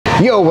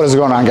Yo, what is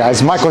going on,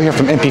 guys? Michael here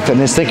from MP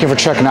Fitness. Thank you for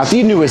checking out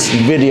the newest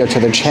video to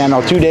the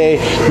channel. Today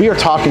we are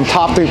talking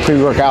top 3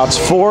 pre-workouts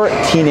for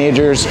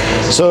teenagers.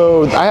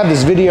 So I have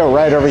this video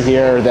right over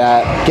here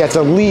that gets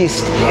at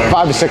least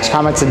 5 to 6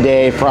 comments a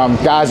day from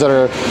guys that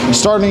are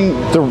starting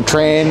to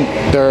train.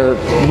 They're,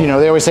 you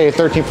know, they always say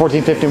 13,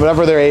 14, 15,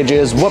 whatever their age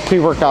is, what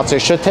pre-workouts they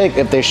should take,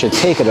 if they should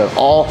take it at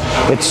all.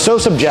 It's so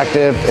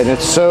subjective and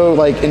it's so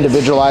like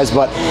individualized,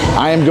 but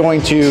I am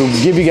going to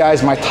give you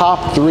guys my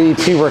top 3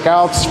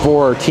 pre-workouts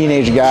for teenage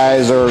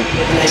guys or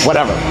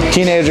whatever,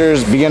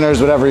 teenagers,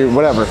 beginners, whatever.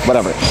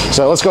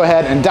 So let's go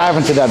ahead and dive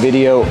into that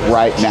video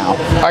right now.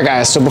 All right,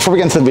 guys, so before we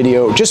get into the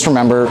video, just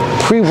remember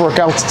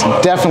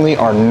pre-workouts definitely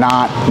are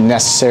not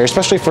necessary,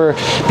 especially for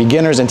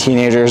beginners and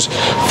teenagers.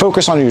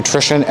 Focus on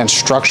nutrition and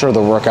structure of the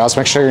workouts.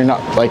 Make sure you're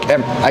not like,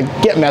 I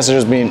get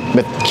messages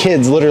with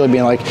kids literally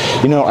being like,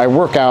 you know, I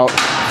work out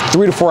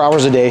 3 to 4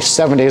 hours a day,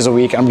 7 days a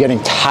week. I'm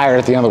getting tired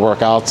at the end of the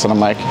workouts, and I'm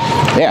like,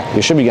 yeah,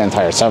 you should be getting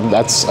tired.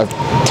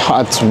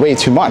 That's way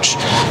too much.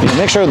 You know,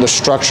 make sure the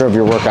structure of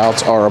your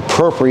workouts are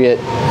appropriate.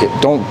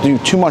 Don't do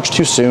too much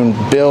too soon.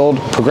 Build,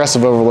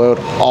 progressive overload,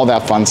 all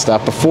that fun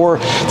stuff before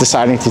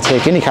deciding to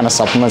take any kind of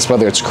supplements,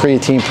 whether it's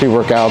creatine,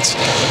 pre-workouts.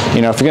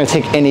 You know, if you're gonna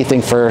take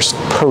anything first,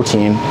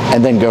 protein,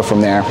 and then go from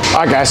there. All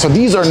right, guys, so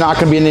these are not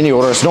gonna be in any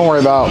order, so don't worry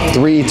about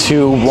 3,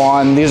 2,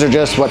 1. These are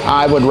just what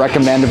I would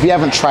recommend if you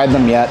haven't tried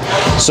them yet.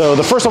 So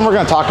the first one we're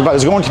going to talk about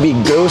is going to be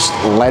Ghost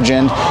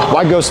Legend.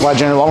 Why Ghost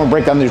Legend? Well, I'm going to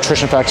break down the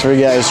nutrition facts for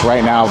you guys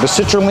right now. The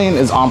citrulline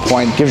is on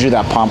point, gives you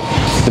that pump.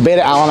 The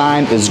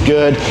beta-alanine is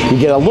good. You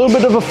get a little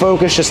bit of a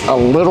focus, just a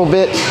little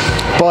bit,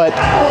 but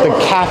the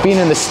caffeine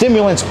and the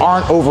stimulants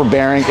aren't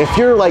overbearing. If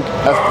you're like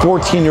a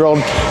 14-year-old,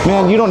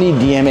 man, you don't need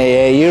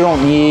DMAA. You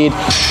don't need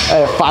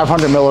a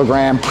 500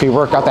 milligram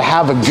pre-workout to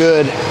have a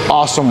good,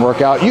 awesome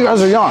workout. You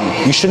guys are young.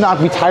 You should not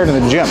be tired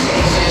in the gym.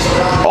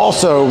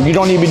 Also, you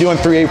don't need to be doing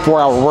 3, 8,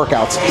 4-hour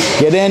workouts.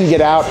 Get in,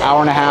 get out, hour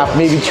and a half,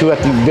 maybe 2 at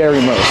the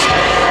very most.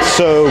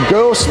 So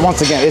Ghost,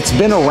 once again, it's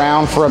been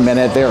around for a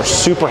minute. They are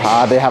super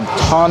hot. They have a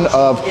ton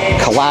of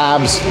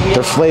collabs.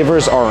 Their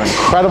flavors are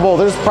incredible.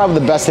 There's probably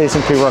the best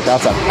tasting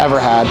pre-workouts I've ever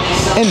had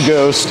in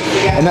Ghost.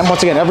 And then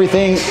once again,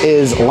 everything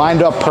is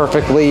lined up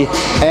perfectly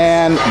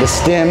and the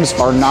stims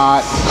are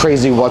not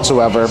crazy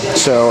whatsoever.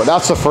 So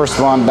that's the first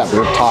one that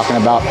we're talking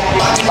about.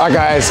 All right,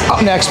 guys,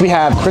 up next we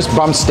have Chris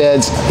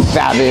Bumstead's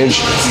Savage.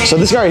 So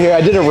this guy right here,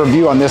 I did a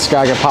review on this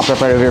guy. I popped up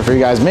right over here for you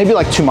guys, maybe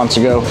like 2 months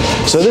ago.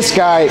 So this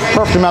guy,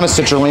 perfect amount of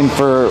citrulline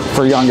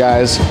for young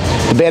guys.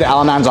 The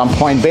beta-alanine's on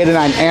point.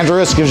 Beta-9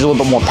 androus gives you a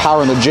little bit more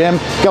power in the gym.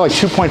 You got like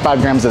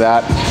 2.5 grams of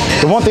that.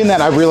 The one thing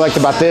that I really liked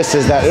about this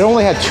is that it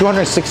only had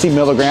 260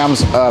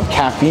 milligrams of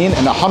caffeine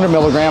and 100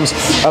 milligrams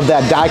of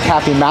that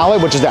dicaffeine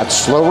malate, which is that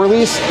slow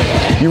release.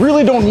 You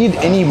really don't need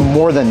any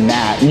more than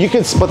that. You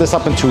can split this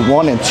up into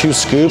 1 and 2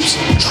 scoops.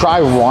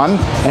 Try 1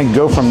 and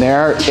go from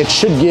there. It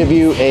should give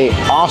you a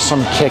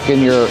awesome kick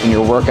in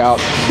your workout.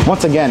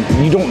 Once again,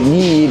 you don't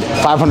need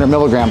 500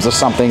 milligrams of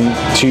something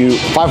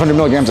 500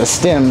 milligrams of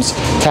stims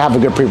to have a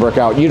good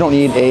pre-workout. You don't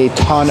need a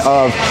ton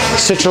of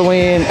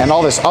citrulline and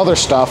all this other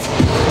stuff.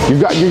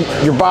 You've got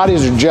your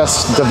bodies are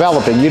just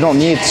developing. You don't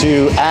need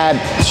to add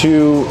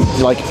to,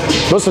 like,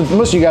 most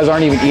of you guys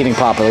aren't even eating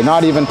properly,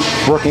 not even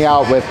working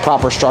out with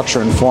proper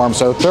structure and form.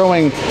 So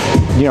throwing,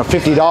 you know,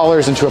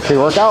 $50 into a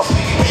pre-workout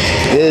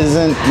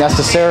isn't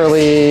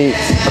necessarily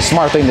a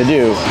smart thing to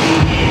do.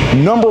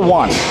 Number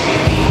 1.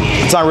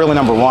 It's not really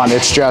number 1,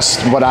 it's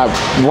just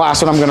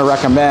last one I'm gonna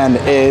recommend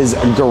is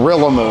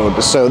Gorilla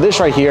Mode. So this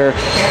right here,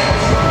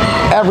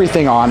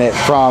 everything on it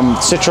from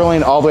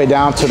citrulline all the way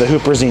down to the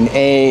huperzine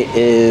A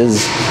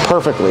is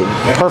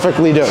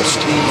perfectly dosed.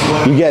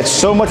 You get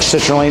so much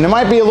citrulline. It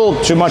might be a little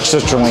too much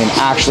citrulline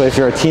actually if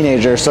you're a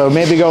teenager, so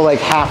maybe go like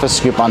half a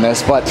scoop on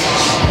this, but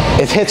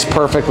it hits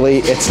perfectly.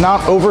 It's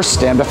not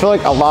overstimmed. I feel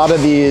like a lot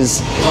of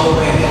these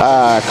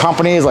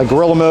companies like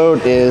Gorilla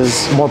Mode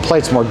is more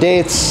plates, more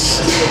dates.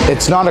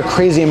 It's not a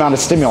crazy amount of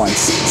stimulants.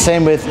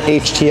 Same with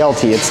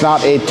HTLT. It's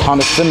not a ton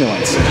of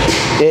stimulants.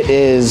 It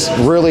is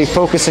really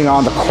focusing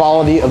on the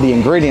quality of the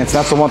ingredients.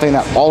 That's the one thing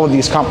that all of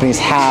these companies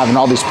have and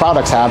all these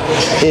products have,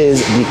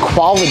 is the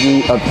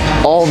quality of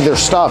all of their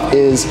stuff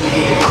is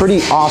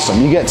pretty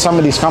awesome. You get some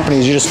of these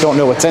companies, you just don't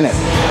know what's in it.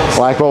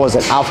 Like, what was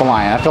it, Alpha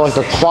Lion? I feel like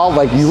the quality,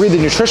 like you read the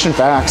nutrition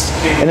facts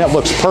and it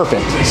looks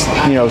perfect.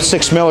 You know,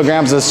 6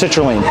 milligrams of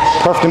citrulline,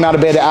 perfect amount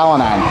of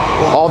beta-alanine.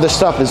 All this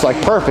stuff is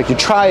like perfect. You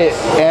try it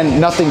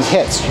and nothing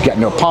hits. You get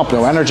no pump,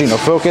 no energy, no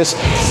focus.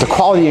 The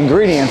quality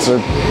ingredients are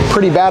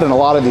pretty bad in a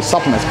lot of these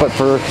supplements, but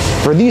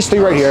for these 3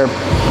 right here,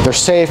 they're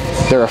safe,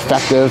 they're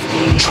effective.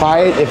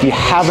 Try it if you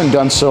haven't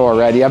done so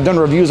already. I've done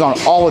reviews on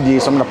all of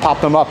these, so I'm gonna pop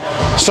them up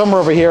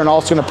somewhere over here, and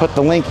also gonna put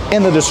the link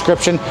in the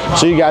description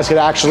so you guys could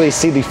actually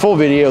see the full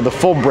video, the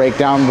full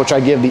breakdown, which I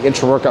give the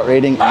intra-workout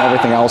rating and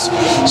everything else.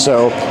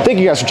 So thank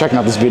you guys for checking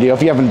out this video.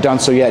 If you haven't done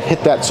so yet,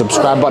 hit that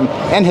subscribe button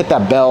and hit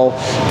that bell.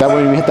 That way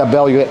when you hit that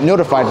bell, you get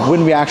notified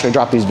when we actually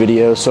drop these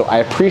videos. So I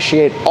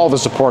appreciate all the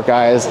support,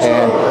 guys,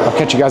 and I'll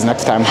catch you guys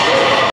next time.